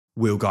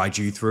We'll guide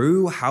you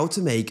through how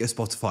to make a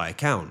Spotify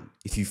account.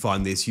 If you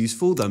find this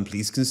useful, then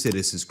please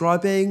consider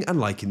subscribing and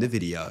liking the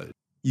video.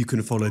 You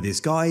can follow this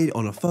guide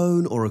on a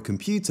phone or a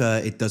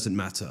computer, it doesn't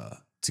matter.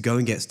 To go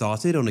and get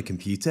started on a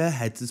computer,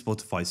 head to the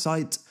Spotify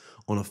site.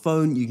 On a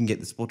phone, you can get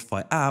the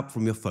Spotify app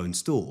from your phone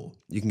store.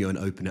 You can go and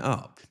open it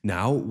up.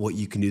 Now, what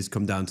you can do is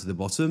come down to the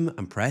bottom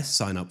and press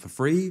sign up for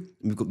free. And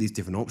we've got these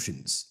different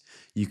options.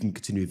 You can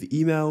continue with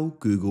email,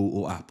 Google,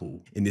 or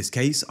Apple. In this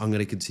case, I'm going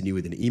to continue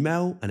with an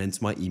email and enter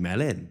my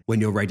email in.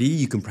 When you're ready,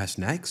 you can press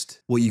next.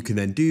 What you can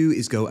then do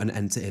is go and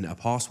enter in a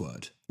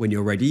password. When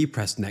you're ready,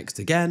 press next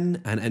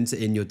again and enter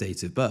in your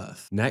date of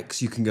birth.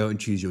 Next, you can go and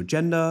choose your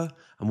gender.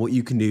 And what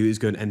you can do is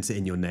go and enter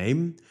in your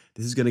name.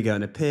 This is going to go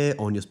and appear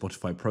on your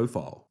Spotify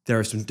profile. There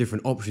are some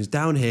different options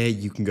down here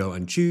you can go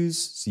and choose.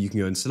 So you can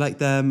go and select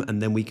them,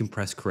 and then we can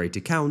press create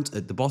account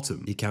at the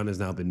bottom. The account has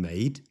now been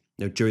made.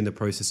 Now, during the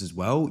process as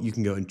well, you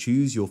can go and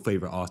choose your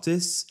favorite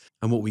artists.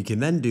 And what we can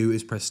then do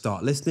is press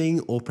start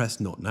listening or press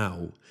not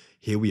now.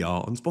 Here we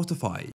are on Spotify.